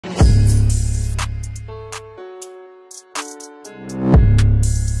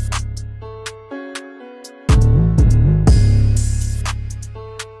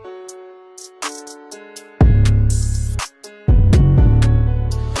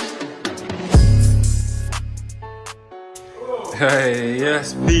Hey,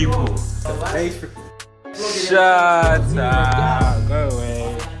 yes, people. Shut up. Go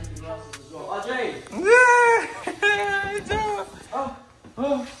away.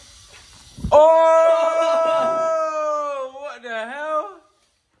 Oh! What the hell?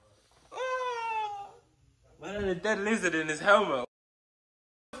 Oh! Man had a dead lizard in his helmet.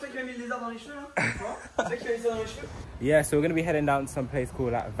 Yeah, so we're gonna be heading down to some place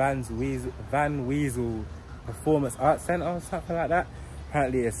called like Van Wezel Performance Arts Center or something like that.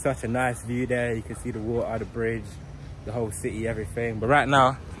 Apparently it's such a nice view there. You can see the water, the bridge, the whole city, everything. But right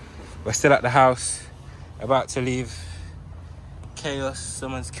now, we're still at the house, about to leave. Chaos,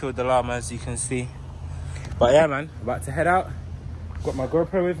 someone's killed the llama as you can see. But yeah man, about to head out. Got my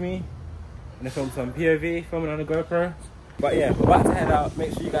GoPro with me. I'm gonna film some POV, filming on the GoPro. But yeah, we're about to head out.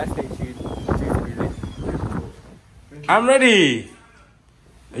 Make sure you guys stay tuned. I'm ready!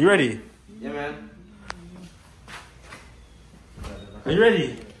 Are you ready? Yeah man. Are you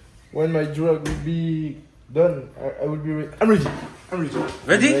ready? When my drug will be done, I will be ready. I'm ready. I'm ready.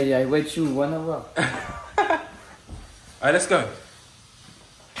 Ready? Ready, I wait you 1 hour. Alright, let's go.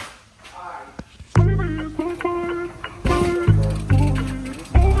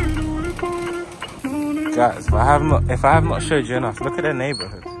 Guys, if I have not showed you enough, look at the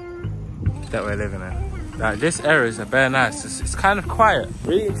neighborhood that we're living in. Like, this area is very nice. It's kind of quiet.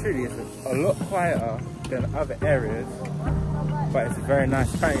 Really and truly, it's a lot quieter than other areas, but it's very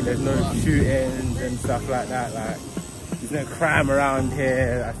nice. Apparently, there's no shootings and stuff like that. Like, there's no crime around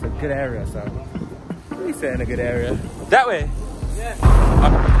here. That's a good area. So, we say in a good area. That way. Yeah.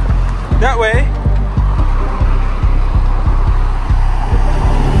 That way.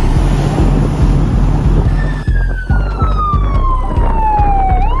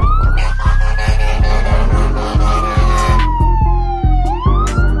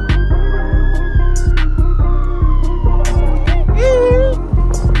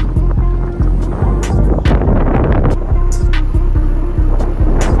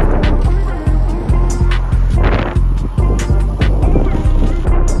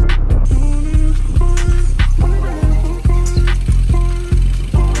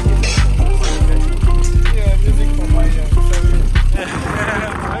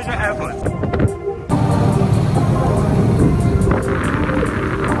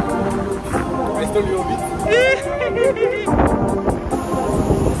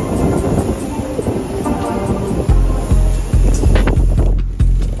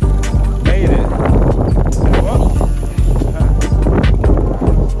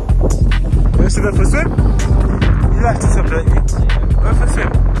 Go for a swim? You like to swim, don't you? Go for a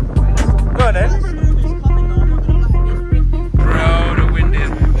swim. Go on then. Bro, the wind is...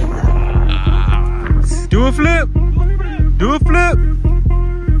 Do a flip! Do a flip!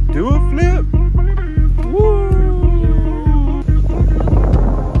 Do a flip! Woo!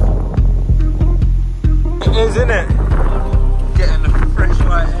 It is, isn't it? Getting the fresh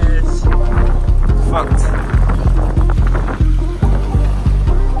white airs. Fucked.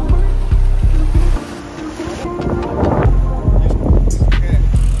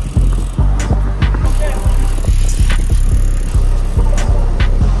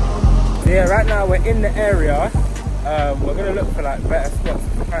 Yeah, right now we're in the area. We're gonna look for like better spots.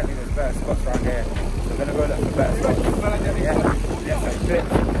 Apparently there's better spots around here. So we're gonna go look for better spots. Yeah, like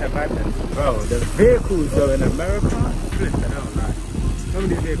flips and magnets. Bro, the vehicles though in America, flipping out like. Some of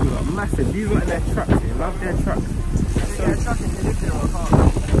these vehicles are massive. These are in their trucks. They love their trucks. So a truck if you lived in or a car.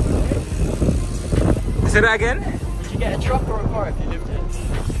 Say that again? Would you get a truck or a car if you lived in?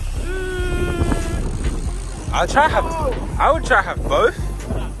 I would try to have both. I would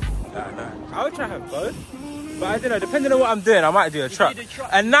try to have both, but I don't know, depending on what I'm doing, I might do a truck.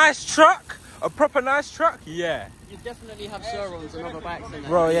 A nice truck, a proper nice truck, yeah. You definitely have servos and other backs in there.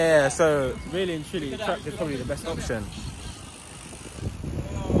 Bro, yeah, so really and truly, the truck is probably the best option.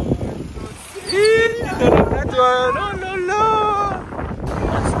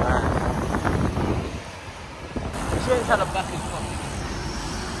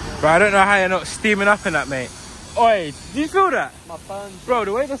 Bro, I don't know how you're not steaming up in that, mate. Oi, do you feel that? My burns. Bro,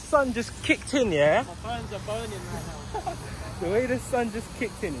 the way the sun just kicked in, yeah? My burns are burning right now. The way the sun just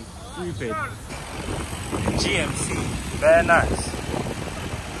kicked in is stupid. GMC, very nice.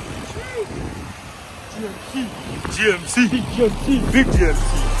 GMC, big GMC.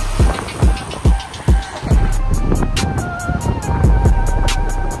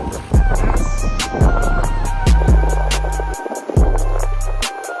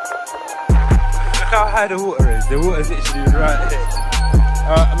 How high the water is. The water is literally right here.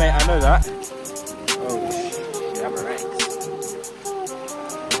 Mate, I know that. Oh, yeah, I'm right.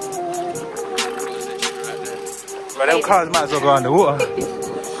 But them cars might as well go underwater.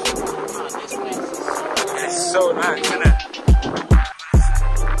 It's so nice, isn't it?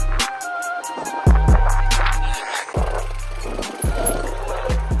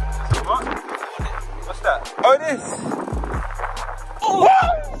 What? What's that? Oh, this! Oh,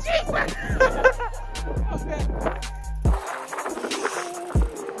 shit!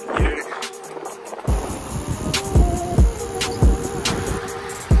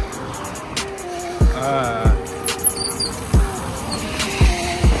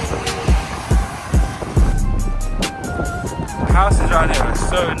 The houses around here are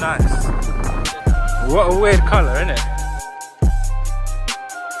so nice. What a weird colour, isn't it?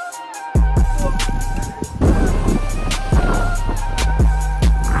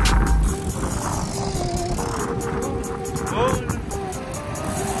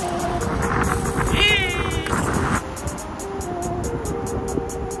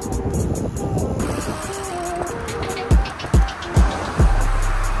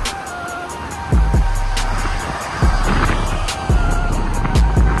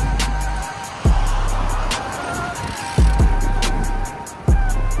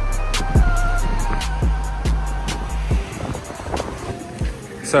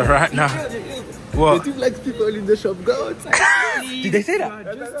 So right now, what? They do like people in the shop. Go outside. Did they say that?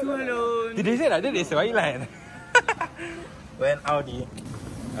 Just too alone. Did they say that? Did they say? Why are you lying? We're in Audi.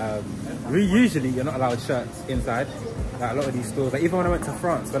 You're not allowed shirts inside. Like a lot of these stores. Like even when I went to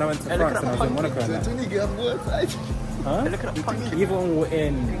France, and I was in Monaco. Huh? Even when we were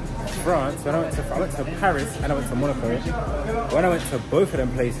in France, when I went to Paris and I went to Monaco. When I went to both of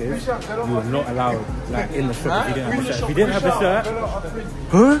them places, you were not allowed like in the shop if you didn't have a shirt. If you didn't have a shirt,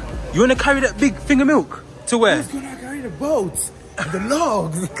 huh? You want to carry that big thing of milk to where? Who's gonna carry the boats, the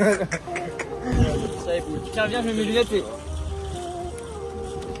logs? Tiens, viens, je mets mes lunettes.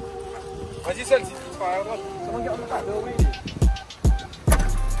 Vas-y, celle-ci, tu seras à droite. Someone get on the back, they'll wait you.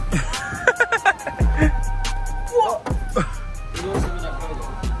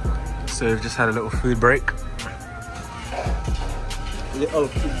 So we've just had a little food break. A little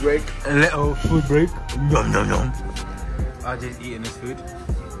food break. Nom nom nom. RJ's eating this food.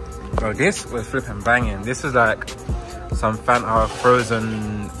 Bro, this was flipping banging. This was like some Fanta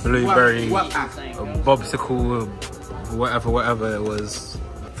frozen blueberry bobsicle, whatever it was.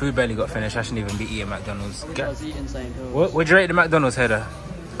 Food barely got finished. I shouldn't even be eating McDonald's. I was eating St. Hills. What would you rate the McDonald's header?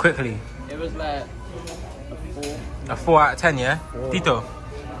 Quickly. It was like a 4. A 4 out of 10, yeah? 4. Tito?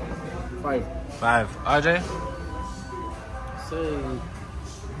 5. 5. RJ? So,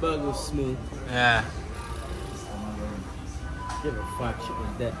 burger smooth. Yeah. Give a fuck, shit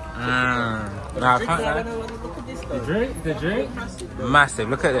was dead. Nah, I can't lie. Look at this The though. drink? Massive.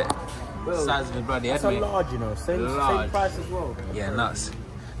 Look at it. Well, Size of the bloody head, That's a mate. large, you know. Same price as well. Yeah, nuts.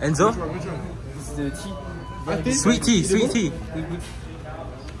 Enzo? This is the tea. Sweet tea.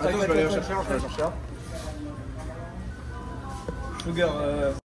 Attends, je vais aller chercher.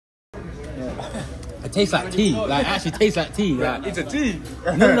 Sugar. It tastes like tea. Like, actually tastes like tea. Like, It's a tea.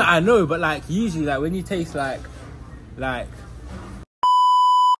 no, I know, but like, usually, like, when you taste like...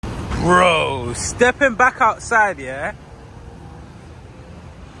 Bro, stepping back outside, yeah?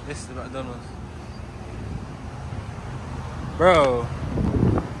 This is the McDonald's. Bro.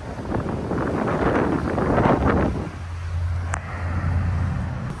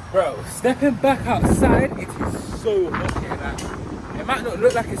 Bro, stepping back outside, it is so hot here. Like, it might not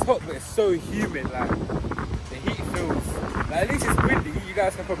look like it's hot, but it's so humid. Like, the heat feels... Like, at least it's windy, you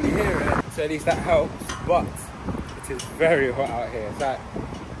guys can probably hear it. So at least that helps, but it is very hot out here. It's like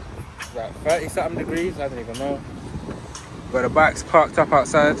 30 something degrees, I don't even know. But the bike's parked up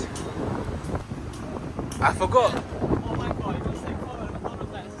outside. I forgot. Oh my god, you just take photo of all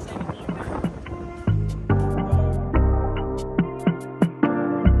of that. It's the same as you.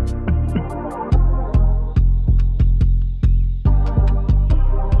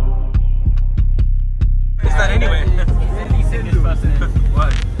 It's that anyway.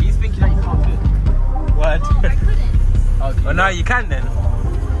 What? He's thinking that you can't do it. What? I couldn't. Well, now you can then.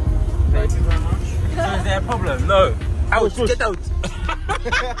 Thank you very much. So is there a problem? No. Out, get out.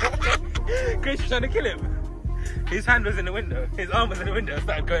 Chris was trying to kill him. His hand was in the window. His arm was in the window and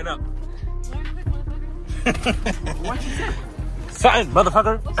started going up. What you say? Something,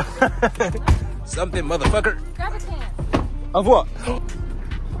 motherfucker. Something, motherfucker. Grab a can. Of what?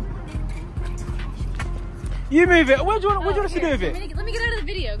 You move it. What do you want us to do with it? Let me get out of the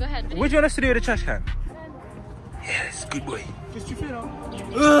video. Go ahead. What do you want us to do with the trash can? Yes, good boy. Just you feel.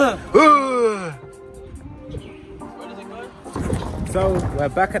 So we're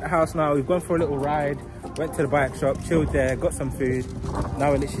back at the house now. We've gone for a little ride, went to the bike shop, chilled there, got some food. Now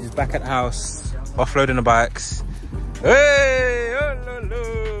we're literally just back at the house, offloading the bikes. Hey, oh, no, no.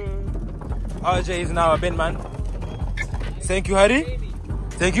 RJ is now a bin man. Thank you, Harry.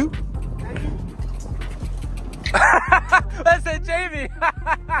 Thank you. I said Jamie.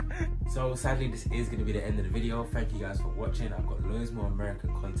 So sadly, this is going to be the end of the video. Thank you guys for watching. I've got loads more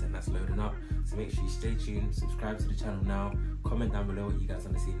American content that's loading up. So make sure you stay tuned, subscribe to the channel now, comment down below what you guys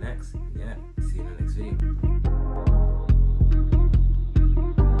want to see next. Yeah, see you in the next video.